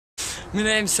My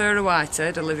name's Sarah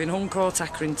Whitehead, I live in Huncoat,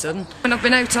 Accrington. When I've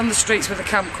been out on the streets with a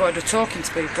camcorder talking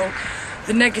to people,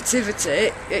 the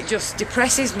negativity, it just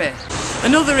depresses me.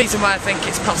 Another reason why I think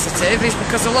it's positive is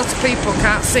because a lot of people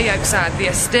can't see outside the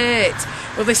estate.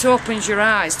 Well, this opens your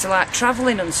eyes to like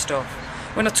travelling and stuff.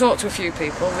 When I talked to a few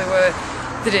people,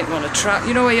 they didn't want to travel.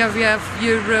 You know, you have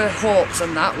your hopes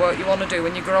and that, what you want to do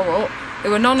when you grow up.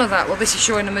 There were none of that. Well, this is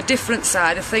showing them a different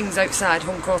side of things outside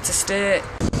Huncoat estate.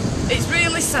 It's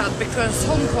really sad because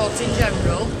Huncoat in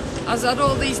general has had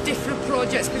all these different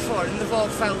projects before and they've all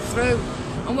fell through.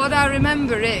 And what I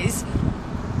remember is,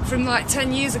 from like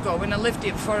 10 years ago when I lived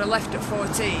here before I left at 14,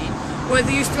 where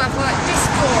they used to have like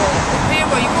disco up here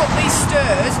where you go up these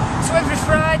stairs, so every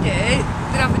Friday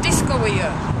they'd have a disco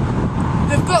here.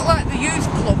 They've got like the youth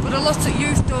club, but a lot of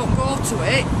youth don't go to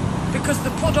it because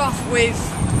they're put off with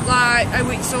like how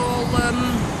it's all, they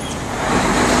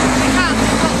can't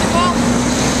do what they want.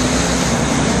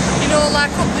 You know,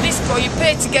 like up the disco, you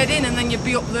pay to get in and then you'd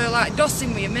be up there like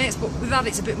dossing with your mates, but with that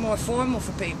it's a bit more formal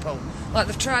for people. Like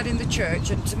they've tried in the church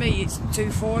and to me it's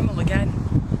too formal again.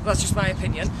 That's just my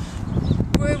opinion.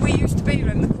 Where we used to be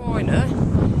around the corner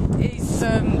is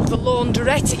the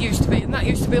laundrette it used to be, and that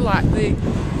used to be like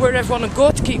where everyone would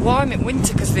go to keep warm in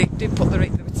winter because they did put their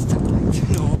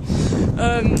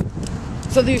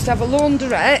so they used to have a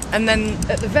laundrette, and then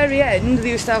at the very end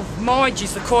they used to have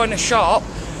Margie's, the corner shop,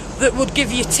 that would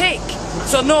give you tick,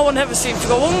 so no one ever seemed to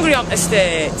go hungry on the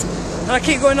estate. And I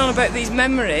keep going on about these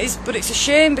memories, but it's a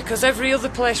shame because every other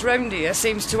place round here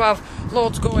seems to have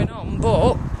loads going on,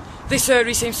 but this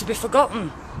area seems to be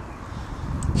forgotten.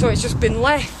 So it's just been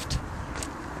left.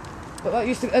 But that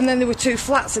used to, and then there were two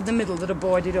flats in the middle that are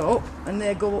boarded up, and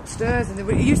they go upstairs, and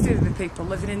it used to be people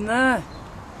living in there.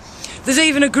 There's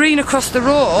even a green across the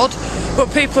road,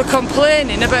 but people are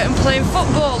complaining about them playing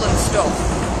football and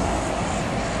stuff.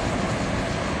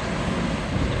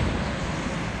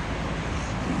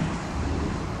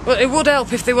 But it would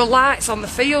help if there were lights on the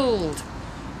field.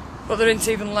 But there ain't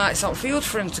even lights on the field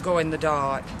for him to go in the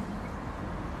dark.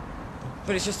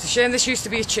 But it's just a shame. This used to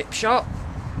be a chip shop.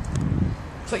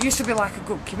 So it used to be like a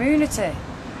good community.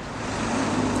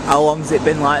 How long's it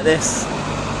been like this?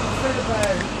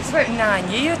 It's about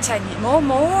 9 years, 10 years,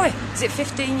 more. Is it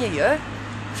 15 years?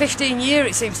 15 years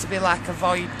it seems to be like a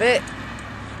void bit.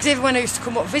 Because even when I used to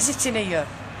come up visiting here,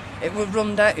 it would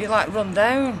run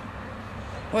down.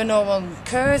 Where no one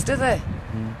cares, do they?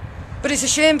 But it's a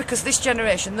shame because this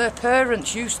generation, their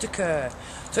parents used to care.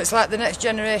 So it's like the next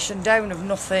generation down of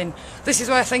nothing. This is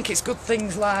why I think it's good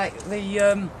things like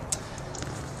the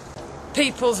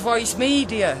People's Voice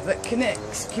media that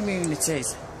connects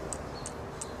communities.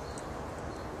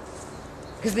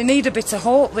 Because they need a bit of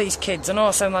hope, these kids. I know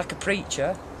I sound like a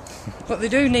preacher, but they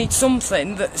do need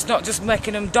something that's not just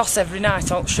making them doss every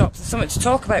night out shops. There's something to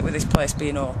talk about with this place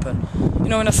being open. You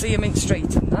know, when I see them in the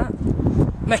street and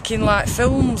that, making like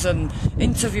films and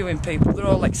interviewing people, they're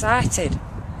all excited.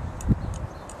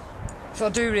 So I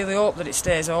do really hope that it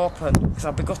stays open, because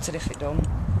I'll be gutted if it don't.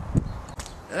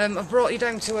 I've brought you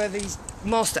down to where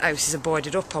most of the houses are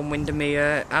boarded up on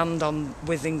Windermere and on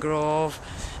Withingrove,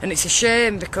 and it's a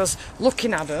shame because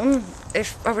looking at them,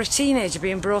 if I were a teenager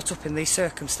being brought up in these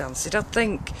circumstances, I'd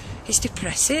think it's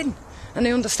depressing. And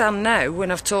I understand now,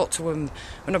 when I've talked to them,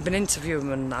 when I've been interviewing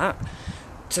them and that,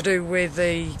 to do with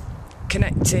the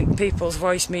connecting, People's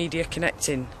Voice media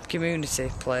connecting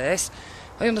community place,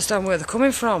 I understand where they're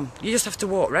coming from. You just have to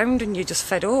walk round and you're just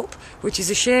fed up, which is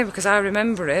a shame because I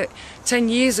remember it 10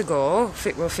 years ago,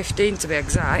 well 15 to be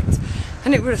exact,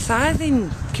 and it were a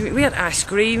thriving community. We had ice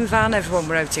cream van, everyone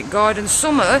were out in garden.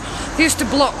 Summer, they used to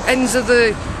block ends of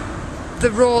the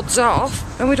roads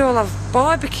off and we'd all have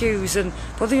barbecues,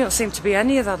 but there don't seem to be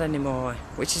any of that anymore,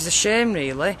 which is a shame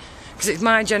really, because it's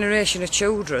my generation of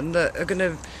children that are going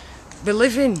to be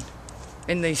living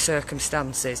in these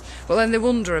circumstances. Well, then they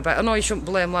wonder about, I know you shouldn't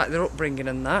blame like their upbringing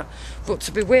and that, but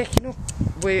to be waking up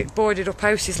with boarded up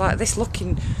houses like this,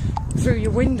 looking through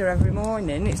your window every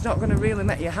morning, it's not going to really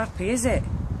make you happy, is it?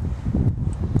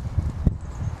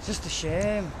 It's just a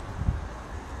shame.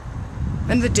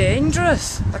 And they're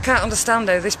dangerous. I can't understand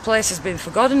how this place has been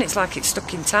forgotten. It's like it's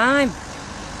stuck in time.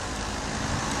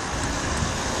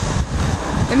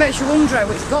 It makes you wonder how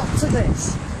it's got to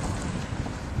this.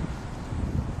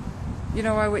 You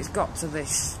know how it's got to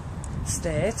this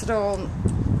state. I don't...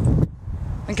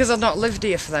 And because I've not lived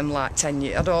here for them like 10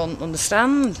 years, I don't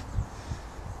understand.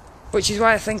 Which is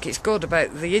why I think it's good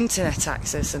about the internet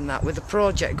access and that, with the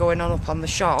project going on up on the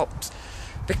shops,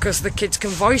 because the kids can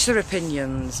voice their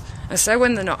opinions and say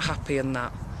when they're not happy and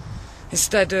that.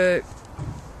 Instead of...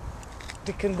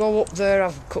 They can go up there,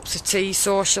 have cups of tea,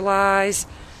 socialise.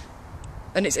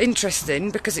 And it's interesting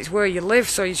because it's where you live,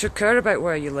 so you should care about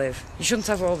where you live. You shouldn't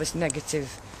have all this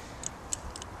negative.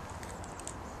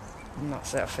 And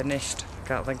that's it, I finished. I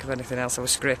can't think of anything else. I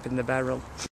was scraping the barrel.